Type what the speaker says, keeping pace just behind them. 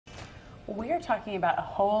We are talking about a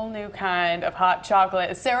whole new kind of hot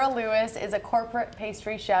chocolate. Sarah Lewis is a corporate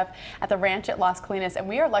pastry chef at the Ranch at Las Colinas, and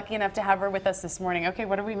we are lucky enough to have her with us this morning. Okay,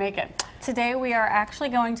 what are we making? Today we are actually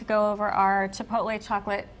going to go over our Chipotle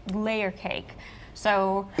chocolate layer cake.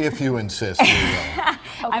 So, if you insist, we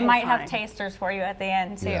will. I might fine. have tasters for you at the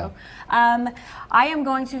end too. Yeah. I am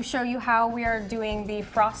going to show you how we are doing the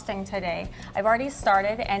frosting today. I've already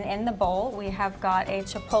started, and in the bowl we have got a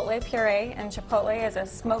chipotle puree, and chipotle is a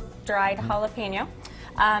smoked dried jalapeno,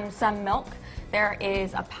 some milk. There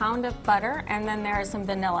is a pound of butter, and then there is some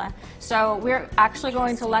vanilla. So we're actually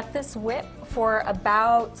going to let this whip for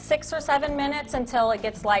about 6 or 7 minutes until it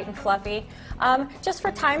gets light and fluffy. Just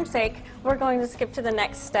for time's sake, we're going to skip to the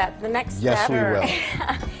next step. The next Yes, step we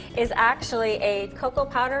will. is actually a cocoa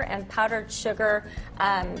powder and powdered sugar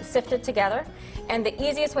sifted together. And the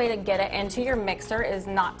easiest way to get it into your mixer is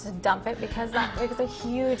not to dump it, because that makes a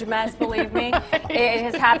huge mess, believe me. It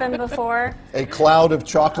has happened before. A cloud of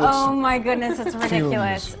chocolates. Oh my goodness, it's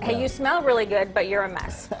ridiculous. Fumes. Hey, you smell really good, but you're a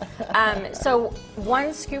mess. So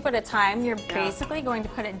one scoop at a time, you're basically going to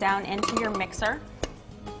put it down into your mixer.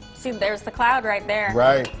 See, there's the cloud right there.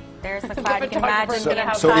 Right. There's the cloud. You can imagine the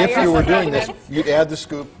entire So if you were doing this, you'd add the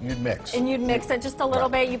scoop, you'd mix. and you'd mix it just a little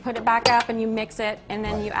bit, you put it back up and you mix it, and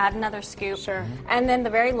then you add another scoop. Sure. And then the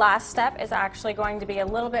very last step is actually going to be a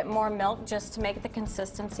little bit more milk, just to make the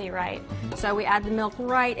consistency right. So we add the milk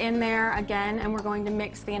right in there again, and we're going to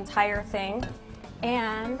mix the entire thing.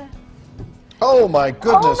 And Oh my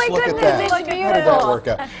goodness, Oh my look goodness, at that. it's How did that beautiful. work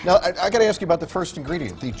out? Now, I got to ask you about the first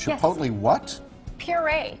ingredient, the chipotle what?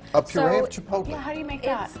 puree. A puree So of chipotle. Yeah, how do you make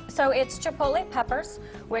that? It's chipotle peppers,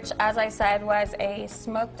 which, as I said, was a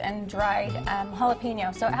smoked and dried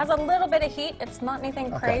jalapeno. So it has a little bit of heat. It's not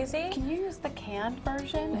anything crazy. Can you use the canned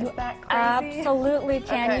version? Is that crazy? Absolutely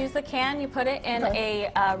can. Okay. Use the can. You put it in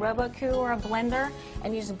a Robot-Coupe or a blender,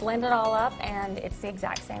 and you just blend it all up, and it's the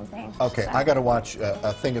exact same thing. Okay, So- I got to watch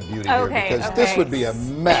a Thing of Beauty here, Okay, because this okay. would be a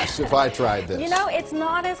mess if I tried this. You know, it's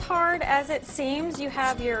not as hard as it seems. You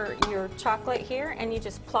have your chocolate here, and you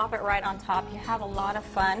just plop it right on top. You have a lot of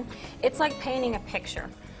fun. It's like painting a picture.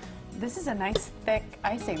 This is a nice thick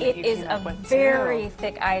icing that It you is came a up with, very too.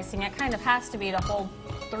 thick icing. It kind of has to be to hold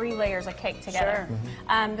 3 layers of cake together.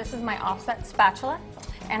 Sure. This is my offset spatula,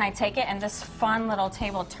 and I take it, and this fun little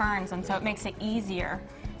table turns, and so it makes it easier.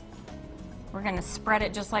 We're going to spread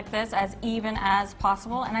it just like this, as even as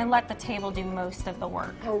possible, and I let the table do most of the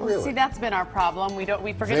work. Oh, really? See, that's been our problem. We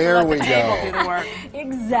forget There to let we the table go. do the work.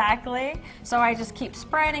 Exactly. So I just keep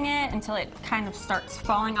spreading it until it kind of starts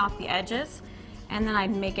falling off the edges, and then I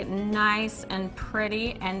make it nice and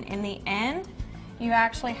pretty, and in the end, you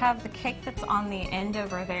actually have the cake that's on the end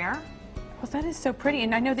over there. Well, that is so pretty,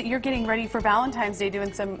 and I know that you're getting ready for Valentine's Day,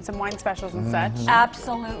 doing some wine specials and such.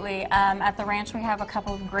 Absolutely. At the ranch, we have a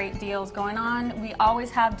couple of great deals going on. We always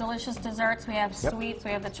have delicious desserts. We have sweets. We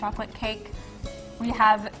have the chocolate cake. We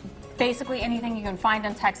have basically anything you can find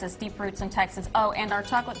in Texas, deep roots in Texas. Oh, and our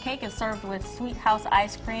chocolate cake is served with Sweet House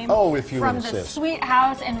ice cream. Oh, if you from the insist. Sweet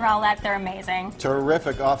House in Rowlett. They're amazing.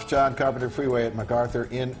 Terrific, off John Carpenter Freeway at MacArthur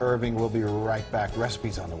in Irving. We'll be right back.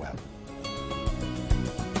 Recipes on the web.